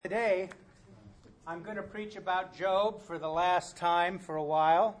I'm going to preach about Job for the last time for a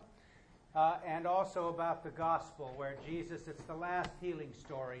while, and also about the gospel where Jesus, it's the last healing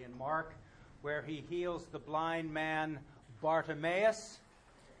story in Mark, where he heals the blind man Bartimaeus.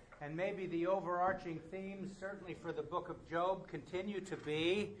 And maybe the overarching themes, certainly for the book of Job, continue to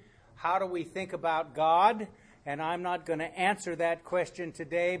be, how do we think about God? And I'm not going to answer that question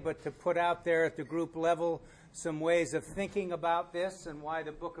today, but to put out there at the group level some ways of thinking about this and why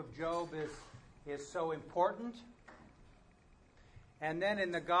the book of Job is so important. And then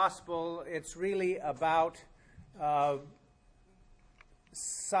in the gospel, it's really about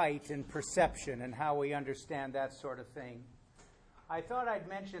sight and perception and how we understand that sort of thing. I thought I'd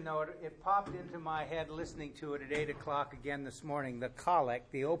mention, though, it popped into my head listening to it at 8 o'clock again this morning, the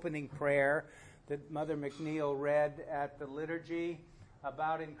collect, the opening prayer that Mother McNeil read at the liturgy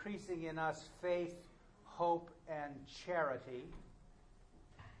about increasing in us faith, hope, and charity.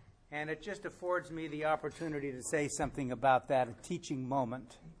 And it just affords me the opportunity to say something about that, a teaching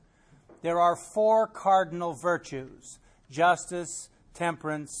moment. There are 4 cardinal virtues: justice,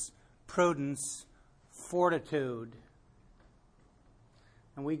 temperance, prudence, fortitude.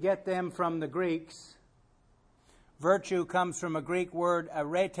 And we get them from the Greeks. Virtue comes from a Greek word,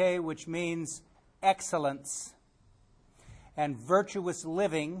 arete, which means excellence. And virtuous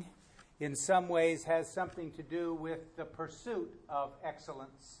living, in some ways, has something to do with the pursuit of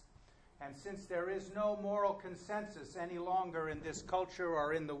excellence. And since there is no moral consensus any longer in this culture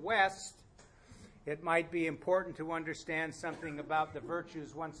or in the West, it might be important to understand something about the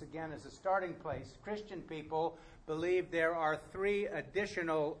virtues once again as a starting place. Christian people believe there are 3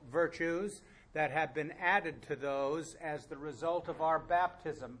 additional virtues that have been added to those as the result of our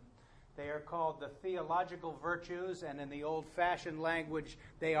baptism. They are called the theological virtues, and in the old-fashioned language,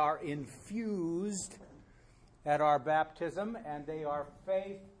 they are infused at our baptism, and they are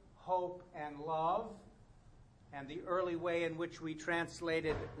faith, hope, and love. And the early way in which we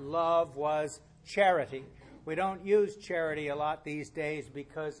translated love was charity. We don't use charity a lot these days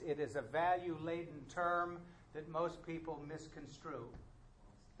because it is a value-laden term that most people misconstrue,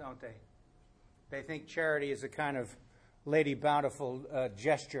 don't they? They think charity is a kind of Lady Bountiful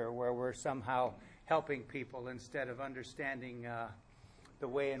gesture where we're somehow helping people instead of understanding the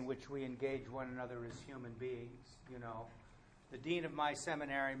way in which we engage one another as human beings. You know, the dean of my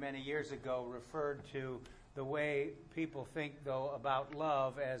seminary many years ago referred to the way people think, though, about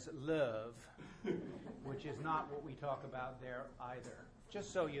love as love, which is not what we talk about there either.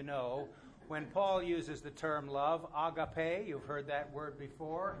 Just so you know, when Paul uses the term love, agape, you've heard that word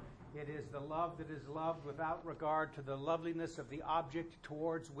before, it is the love that is loved without regard to the loveliness of the object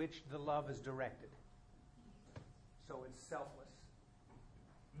towards which the love is directed. So it's selfless.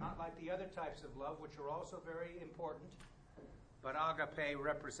 Not like the other types of love, which are also very important, but agape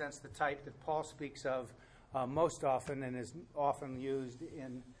represents the type that Paul speaks of most often and is often used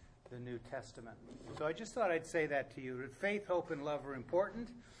in the New Testament. So I just thought I'd say that to you. Faith, hope, and love are important.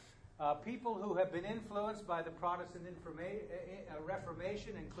 People who have been influenced by the Protestant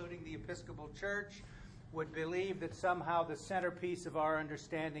Reformation, including the Episcopal Church, would believe that somehow the centerpiece of our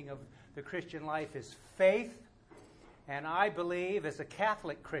understanding of the Christian life is faith. And I believe, as a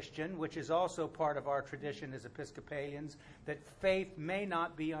Catholic Christian, which is also part of our tradition as Episcopalians, that faith may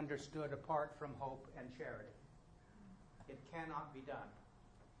not be understood apart from hope and charity. It cannot be done.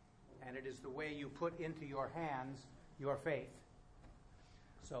 And it is the way you put into your hands your faith.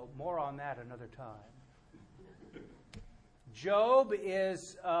 So more on that another time. Job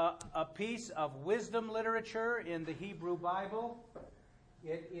is a piece of wisdom literature in the Hebrew Bible.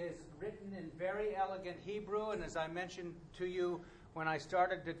 It is written in very elegant Hebrew, and as I mentioned to you when I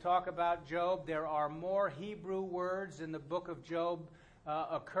started to talk about Job, there are more Hebrew words in the book of Job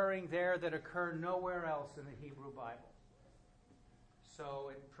occurring there that occur nowhere else in the Hebrew Bible.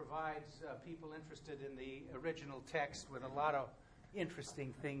 So it provides people interested in the original text with a lot of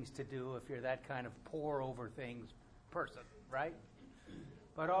interesting things to do if you're that kind of pore over things person, right?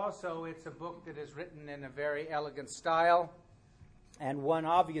 But also it's a book that is written in a very elegant style, and one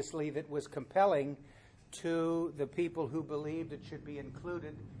obviously that was compelling to the people who believed it should be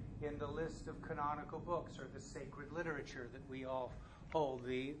included in the list of canonical books or the sacred literature that we all hold,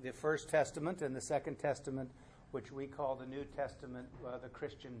 the First Testament and the Second Testament, which we call the New Testament, the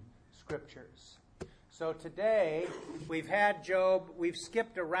Christian Scriptures. So today, we've had Job, we've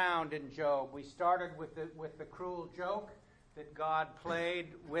skipped around in Job. We started with the cruel joke that God played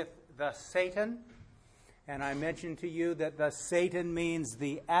with the Satan. And I mentioned to you that the Satan means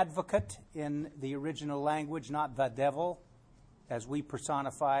the advocate in the original language, not the devil, as we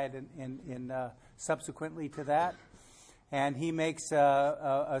personify it in subsequently to that. and he makes he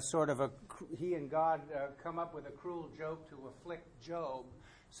and God come up with a cruel joke to afflict Job.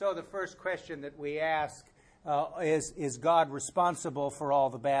 So the first question that we ask is God responsible for all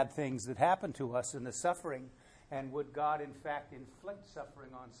the bad things that happen to us and the suffering? And would God, in fact, inflict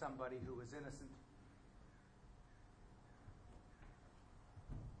suffering on somebody who is innocent?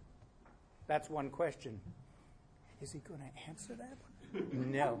 That's one question. Is he going to answer that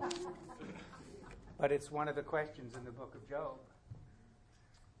one? No. But it's one of the questions in the book of Job.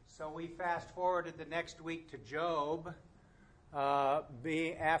 So we fast forwarded the next week to Job,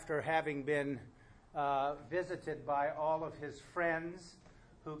 after having been visited by all of his friends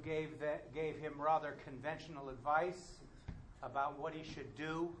who gave him rather conventional advice about what he should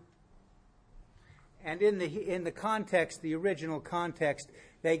do. And in the context, the original context,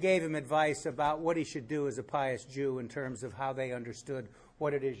 they gave him advice about what he should do as a pious Jew in terms of how they understood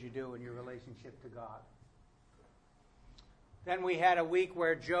what it is you do in your relationship to God. Then we had a week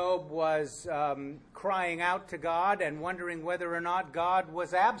where Job was crying out to God and wondering whether or not God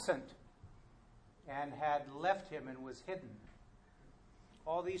was absent and had left him and was hidden.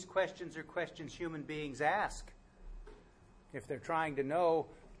 All these questions are questions human beings ask if they're trying to know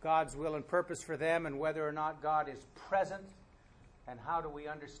God's will and purpose for them, and whether or not God is present, and how do we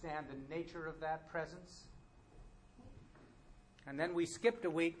understand the nature of that presence. And then we skipped a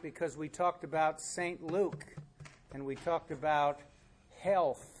week because we talked about St. Luke, and we talked about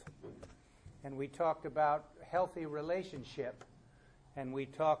health, and we talked about healthy relationship, and we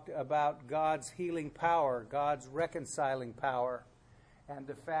talked about God's healing power, God's reconciling power, and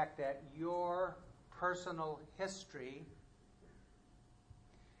the fact that your personal history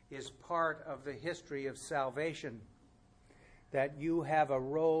is part of the history of salvation, that you have a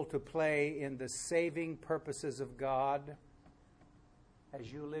role to play in the saving purposes of God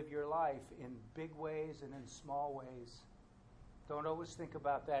as you live your life in big ways and in small ways. Don't always think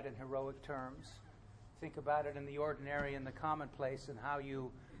about that in heroic terms. Think about it in the ordinary and the commonplace, and how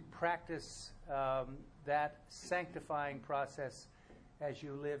you practice that sanctifying process as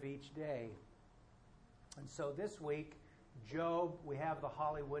you live each day. And so this week, Job, we have the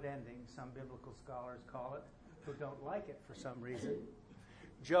Hollywood ending, some biblical scholars call it, who don't like it for some reason.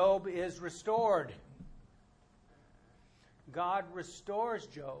 Job is restored. God restores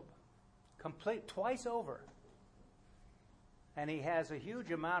Job twice over. And he has a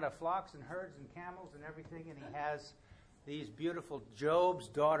huge amount of flocks and herds and camels and everything, and he has these beautiful Job's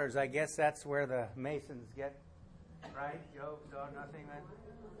daughters. I guess that's where the Masons get, right? Job's daughter, nothing.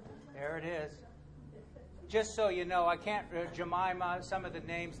 There it is. Just so you know, I can't Jemima some of the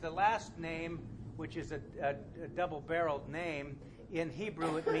names. The last name, which is a double-barreled name, in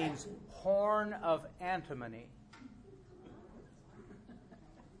Hebrew it means horn of antimony.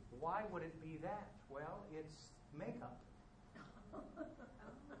 Why would it be that? Well, it's makeup.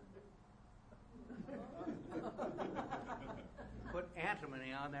 Put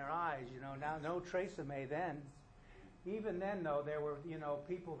antimony on their eyes, Now, no Tresemme then. Even then, though, there were,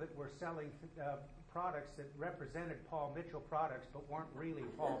 people that were selling products that represented Paul Mitchell products but weren't really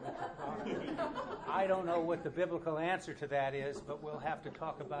Paul Mitchell products. I don't know what the biblical answer to that is, but we'll have to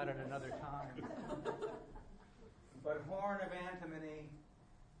talk about it another time. But horn of antimony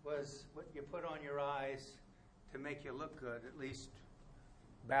was what you put on your eyes to make you look good. At least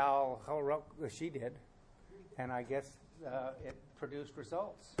she did. And I guess it produced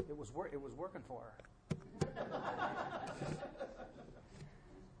results. It was working for her.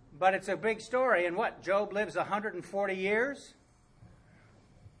 But it's a big story. And what? Job lives 140 years?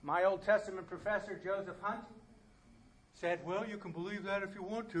 My Old Testament professor, Joseph Hunt, said, well, you can believe that if you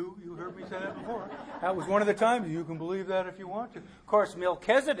want to. You heard me say that before. That was one of the times you can believe that if you want to. Of course,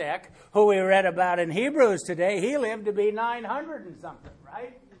 Melchizedek, who we read about in Hebrews today, he lived to be 900 and something,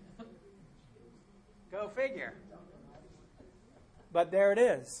 right? Go figure. But there it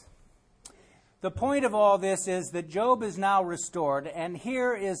is. The point of all this is that Job is now restored, and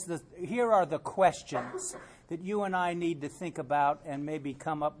here are the questions that you and I need to think about and maybe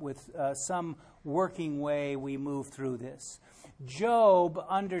come up with some working way we move through this. Job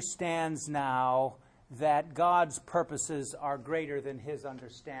understands now that God's purposes are greater than his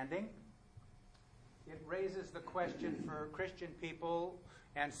understanding. It raises the question for Christian people,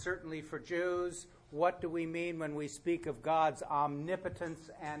 and certainly for Jews, what do we mean when we speak of God's omnipotence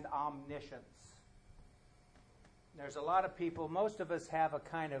and omniscience? There's a lot of people, most of us have a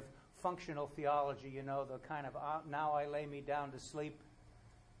kind of functional theology, the kind of now I lay me down to sleep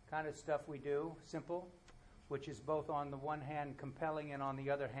kind of stuff we do, simple, which is both on the one hand compelling and on the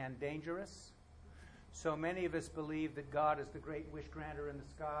other hand dangerous. So many of us believe that God is the great wish granter in the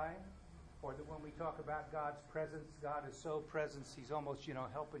sky, Or that when we talk about God's presence, God is so present, he's almost,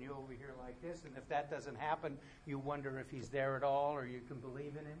 helping you over here like this. And if that doesn't happen, you wonder if he's there at all or you can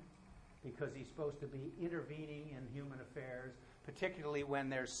believe in him, because he's supposed to be intervening in human affairs, particularly when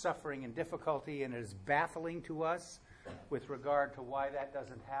there's suffering and difficulty, and it is baffling to us with regard to why that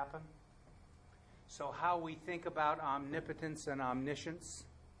doesn't happen. So how we think about omnipotence and omniscience.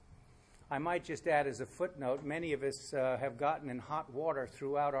 I might just add as a footnote, many of us have gotten in hot water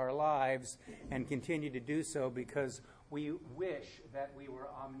throughout our lives and continue to do so because we wish that we were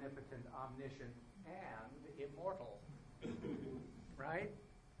omnipotent, omniscient, and immortal. Right?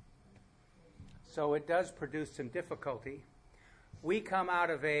 So it does produce some difficulty. We come out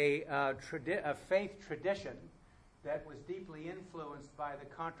of a faith tradition that was deeply influenced by the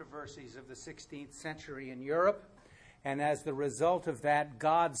controversies of the 16th century in Europe. And as the result of that,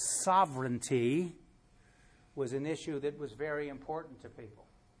 God's sovereignty was an issue that was very important to people.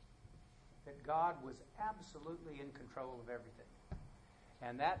 That God was absolutely in control of everything.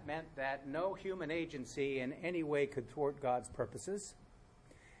 And that meant that no human agency in any way could thwart God's purposes,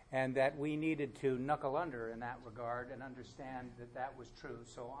 and that we needed to knuckle under in that regard and understand that that was true.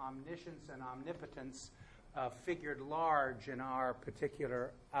 So omniscience and omnipotence figured large in our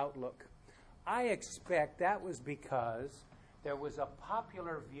particular outlook. I expect that was because there was a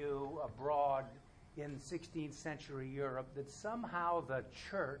popular view abroad in 16th century Europe that somehow the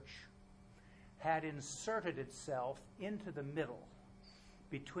church had inserted itself into the middle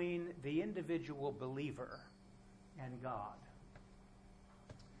between the individual believer and God.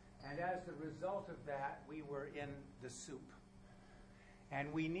 And as the result of that, we were in the soup.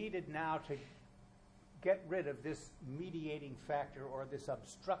 And we needed now to get rid of this mediating factor or this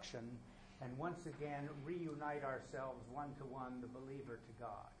obstruction and once again reunite ourselves one-to-one, the believer to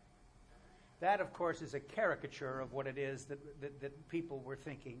God. That, of course, is a caricature of what it is that people were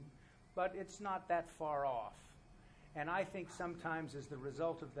thinking, but it's not that far off. And I think sometimes as the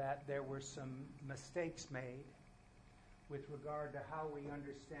result of that, there were some mistakes made with regard to how we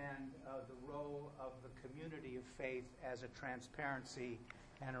understand the role of the community of faith as a transparency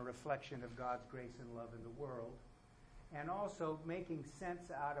and a reflection of God's grace and love in the world, and also making sense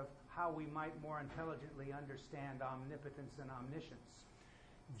out of how we might more intelligently understand omnipotence and omniscience.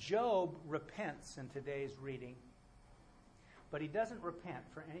 Job repents in today's reading, but he doesn't repent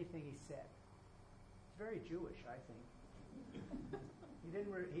for anything he said. It's very Jewish, I think.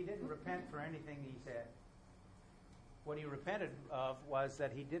 He didn't repent for anything he said. What he repented of was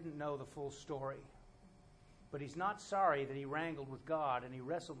that he didn't know the full story. But he's not sorry that he wrangled with God and he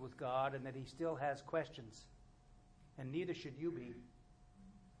wrestled with God and that he still has questions. And neither should you be.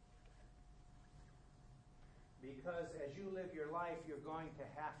 Because as you live your life, you're going to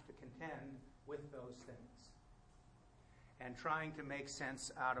have to contend with those things. And trying to make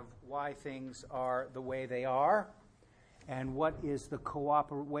sense out of why things are the way they are and what is the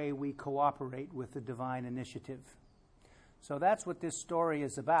way we cooperate with the divine initiative. So that's what this story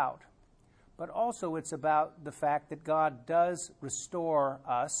is about. But also it's about the fact that God does restore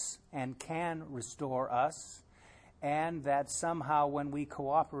us and can restore us, and that somehow when we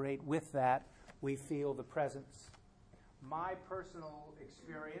cooperate with that, we feel the presence. My personal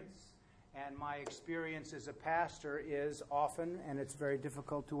experience and my experience as a pastor is often, and it's very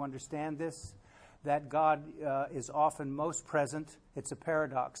difficult to understand this, that God is often most present. It's a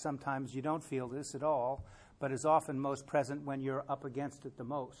paradox. Sometimes you don't feel this at all, but is often most present when you're up against it the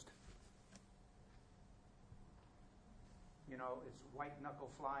most. You know, it's white knuckle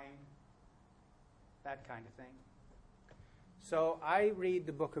flying, that kind of thing. So I read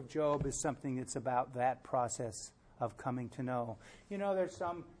the book of Job as something that's about that process of coming to know. You know, there's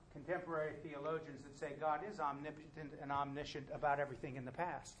some contemporary theologians that say God is omnipotent and omniscient about everything in the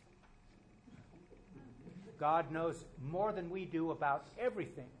past. God knows more than we do about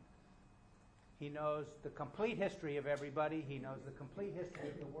everything. He knows the complete history of everybody. He knows the complete history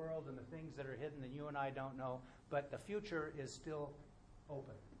of the world and the things that are hidden that you and I don't know. But the future is still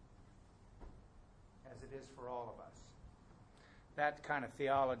open, as it is for all of us. That kind of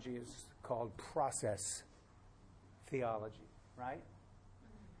theology is called process theology, right?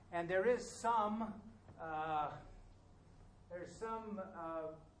 And there is some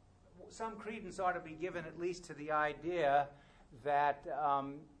credence ought to be given at least to the idea that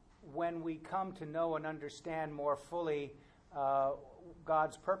when we come to know and understand more fully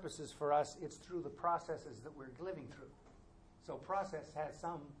God's purposes for us, it's through the processes that we're living through. So process has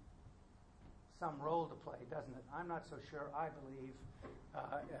some role to play, doesn't it? I'm not so sure I believe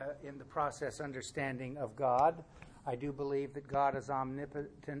in the process understanding of God. I do believe that God is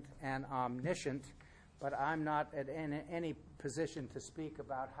omnipotent and omniscient, But I'm not in any position to speak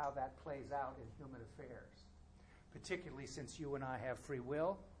about how that plays out in human affairs, particularly since you and I have free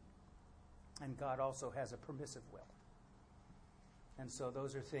will, and God also has a permissive will. And so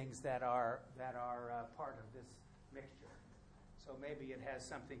those are things that are part of this mixture. So maybe it has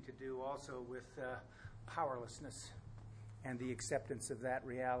something to do also with powerlessness and the acceptance of that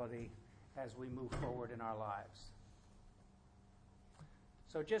reality as we move forward in our lives.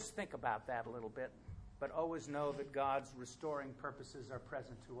 So just think about that a little bit, but always know that God's restoring purposes are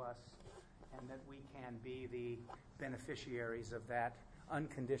present to us and that we can be the beneficiaries of that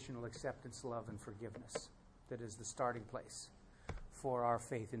unconditional acceptance, love, and forgiveness that is the starting place for our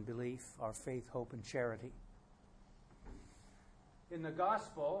faith and belief, our faith, hope, and charity. In the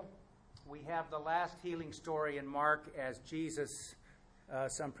gospel, we have the last healing story in Mark as Jesus,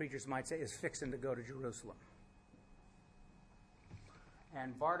 some preachers might say, is fixing to go to Jerusalem.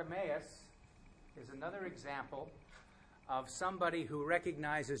 And Bartimaeus is another example of somebody who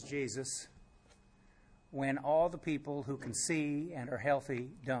recognizes Jesus when all the people who can see and are healthy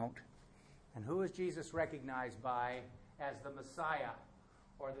don't. And who is Jesus recognized by as the Messiah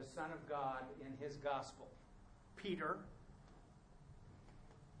or the Son of God in his gospel? Peter,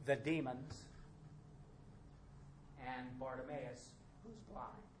 the demons, and Bartimaeus, who's blind.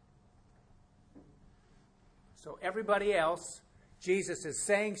 So everybody else, Jesus is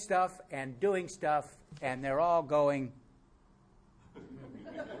saying stuff and doing stuff, and they're all going,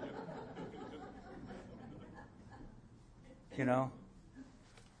 you know,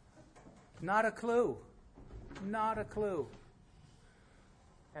 not a clue. Not a clue.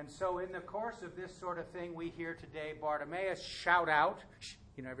 And so in the course of this sort of thing, we hear today Bartimaeus shout out.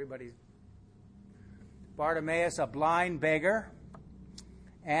 You know, everybody's... Bartimaeus, a blind beggar.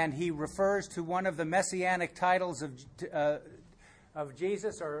 And he refers to one of the messianic titles of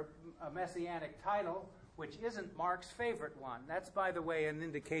Jesus, or a messianic title, which isn't Mark's favorite one. That's, by the way, an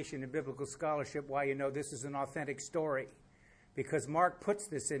indication in biblical scholarship why you know this is an authentic story. Because Mark puts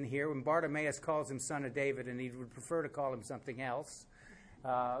this in here when Bartimaeus calls him son of David, and he would prefer to call him something else.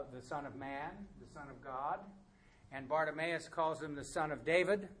 The Son of Man, the Son of God. And Bartimaeus calls him the Son of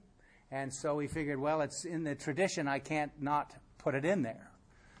David. And so he figured, well, it's in the tradition, I can't not put it in there.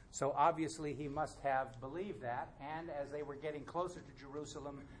 So obviously he must have believed that. And as they were getting closer to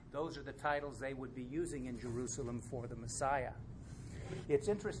Jerusalem, those are the titles they would be using in Jerusalem for the Messiah. It's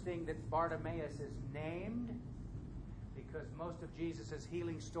interesting that Bartimaeus is named, because most of Jesus'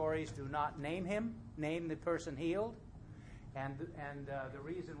 healing stories do not name him, name the person healed. And the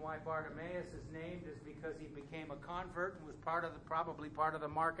reason why Bartimaeus is named is because he became a convert and was probably part of the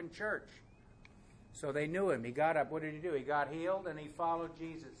Markan church. So they knew him. He got up. What did he do? He got healed and he followed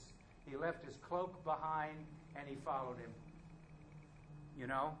Jesus. He left his cloak behind and he followed him. You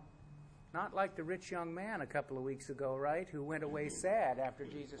know? Not like the rich young man a couple of weeks ago, right? Who went away sad after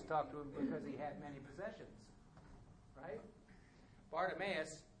Jesus talked to him because he had many possessions. Right?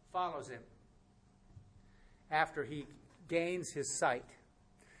 Bartimaeus follows him after he gains his sight.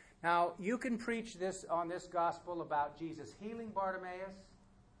 Now, you can preach this on this gospel about Jesus healing Bartimaeus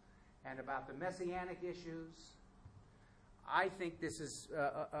and about the messianic issues. I think this is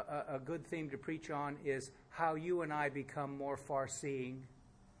a good theme to preach on, is how you and I become more far-seeing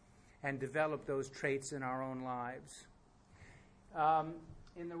and develop those traits in our own lives.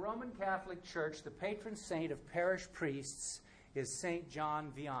 In the Roman Catholic Church, the patron saint of parish priests is St.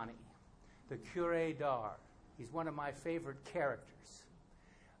 John Vianney, the Curé d'Ars. He's one of my favorite characters.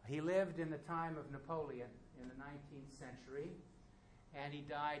 He lived in the time of Napoleon in the 19th century, and he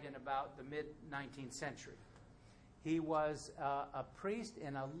died in about the mid-19th century. He was a priest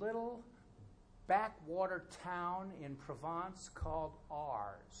in a little backwater town in Provence called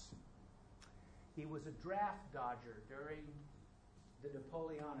Ars. He was a draft dodger during the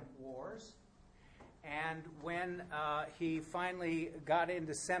Napoleonic Wars, and when he finally got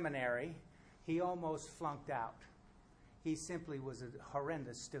into seminary, he almost flunked out. He simply was a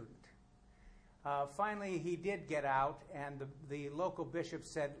horrendous student. Finally, he did get out, and the local bishop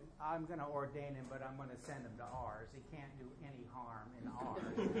said, I'm going to ordain him, but I'm going to send him to Ars. He can't do any harm in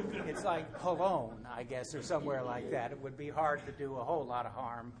Ars. It's like Cologne, I guess, or somewhere like that. It would be hard to do a whole lot of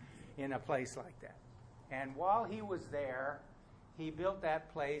harm in a place like that. And while he was there, he built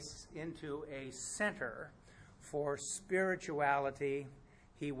that place into a center for spirituality.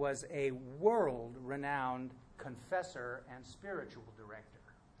 He was a world-renowned confessor and spiritual director.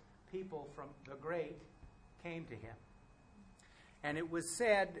 People from the great came to him. And it was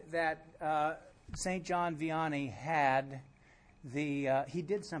said that St. John Vianney had he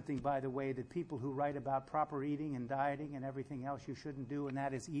did something, by the way, that people who write about proper eating and dieting and everything else you shouldn't do, and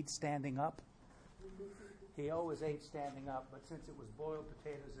that is eat standing up. He always ate standing up, but since it was boiled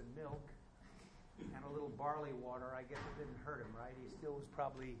potatoes and milk and a little barley water, I guess it didn't hurt him, right? He still was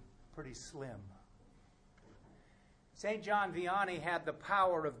probably pretty slim. St. John Vianney had the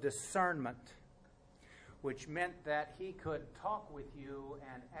power of discernment, which meant that he could talk with you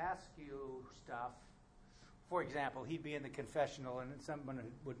and ask you stuff. For example, he'd be in the confessional, and someone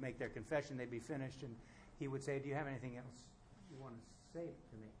would make their confession, they'd be finished, and he would say, "Do you have anything else you want to say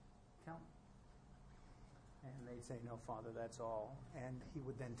to me? Tell me." And they'd say, "No, Father, that's all." And he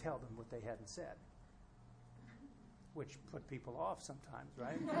would then tell them what they hadn't said, which put people off sometimes,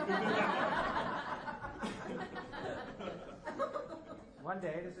 right? One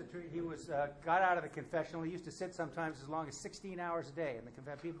day, this is a treat, he was got out of the confessional. He used to sit sometimes as long as 16 hours a day, and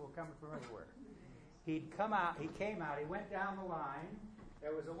the people were coming from everywhere. He came out, he went down the line.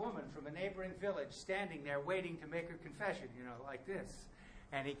 There was a woman from a neighboring village standing there waiting to make her confession, like this.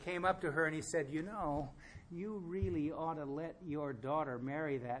 And he came up to her and he said, "You really ought to let your daughter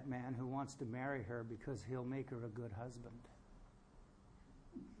marry that man who wants to marry her because he'll make her a good husband."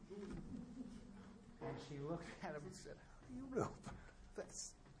 And she looked at him and said, "How do you know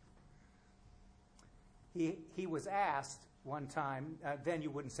this?" He was asked one time, then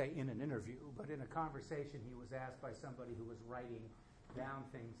you wouldn't say in an interview, but in a conversation he was asked by somebody who was writing down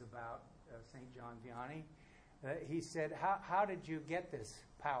things about St. John Vianney. He said, how did you get this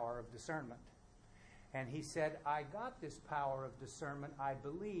power of discernment? And he said, "I got this power of discernment, I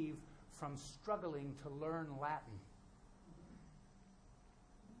believe, from struggling to learn Latin.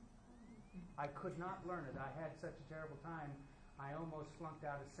 I could not learn it. I had such a terrible time. I almost flunked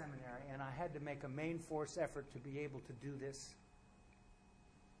out of seminary, and I had to make a main force effort to be able to do this."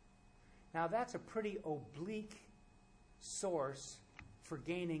 Now, that's a pretty oblique source for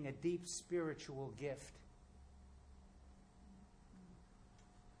gaining a deep spiritual gift.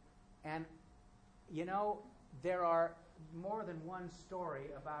 And, there are more than one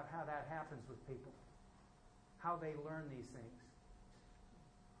story about how that happens with people, how they learn these things,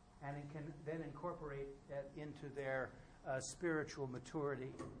 and it can then incorporate that into their spiritual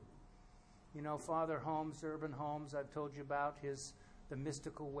maturity. Father Holmes, Urban Holmes, I've told you about the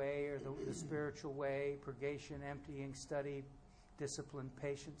mystical way or the spiritual way: purgation, emptying, study, discipline,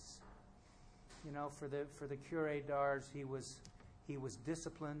 patience. For the Curé d'Ars, he was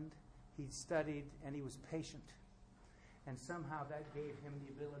disciplined, he studied, and he was patient. And somehow that gave him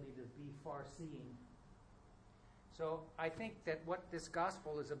the ability to be far-seeing. So I think that what this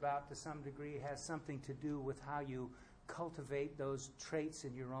gospel is about, to some degree, has something to do with how you cultivate those traits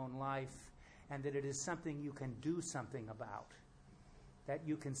in your own life, and that it is something you can do something about, that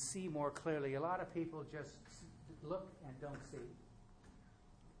you can see more clearly. A lot of people just look and don't see.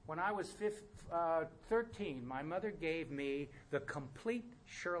 When I was 13, my mother gave me The Complete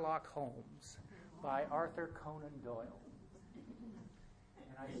Sherlock Holmes by Arthur Conan Doyle.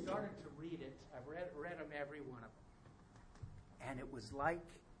 And I started to read it. I've read them, every one of them. And it was like,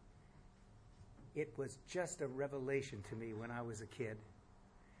 it was just a revelation to me when I was a kid,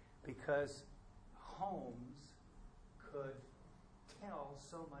 because Holmes could tell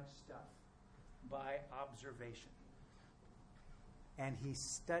so much stuff by observation. And he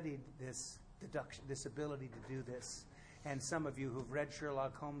studied this deduction, this ability to do this. And some of you who've read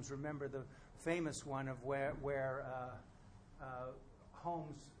Sherlock Holmes remember the famous one of where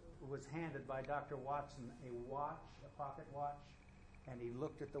Holmes was handed by Dr. Watson a pocket watch, and he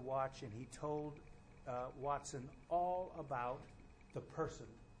looked at the watch and he told Watson all about the person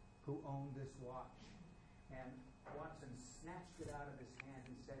who owned this watch. And Watson snatched it out of his hand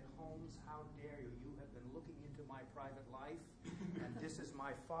and said, "Holmes, how dare you? You have been looking into my private life, and this is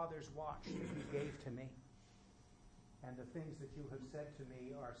my father's watch that he gave to me. And the things that you have said to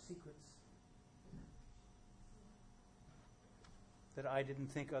me are secrets that I didn't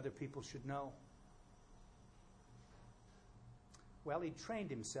think other people should know." Well, he trained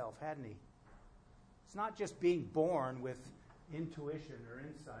himself, hadn't he? It's not just being born with intuition or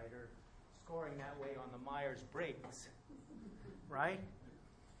insight or scoring that way on the Myers-Briggs, right?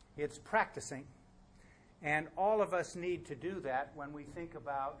 It's practicing. And all of us need to do that when we think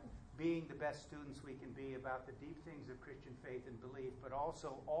about being the best students we can be, about the deep things of Christian faith and belief, but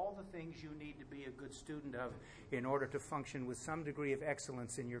also all the things you need to be a good student of in order to function with some degree of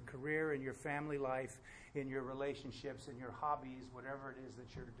excellence in your career, in your family life, in your relationships, in your hobbies, whatever it is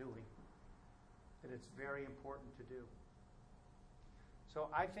that you're doing. That it's very important to do. So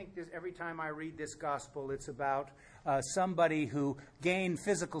I think every time I read this gospel, it's about somebody who gained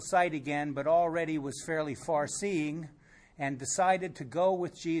physical sight again, but already was fairly far-seeing, and decided to go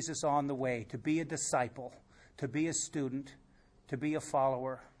with Jesus on the way, to be a disciple, to be a student, to be a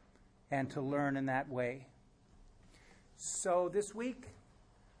follower, and to learn in that way. So this week,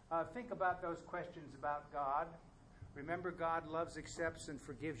 think about those questions about God. Remember, God loves, accepts, and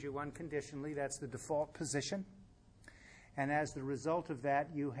forgives you unconditionally. That's the default position. And as the result of that,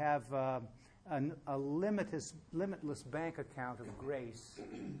 you have a limitless bank account of grace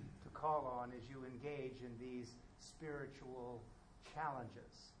to call on as you engage in these spiritual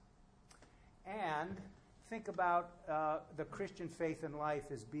challenges. And think about the Christian faith and life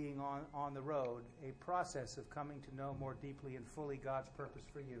as being on the road, a process of coming to know more deeply and fully God's purpose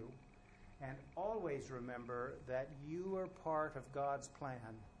for you. And always remember that you are part of God's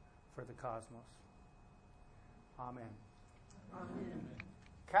plan for the cosmos. Amen. Amen.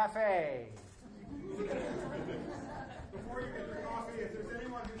 Cafe. Before you get your coffee, if there's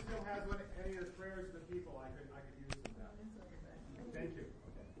anyone who still has any of the prayers of the people,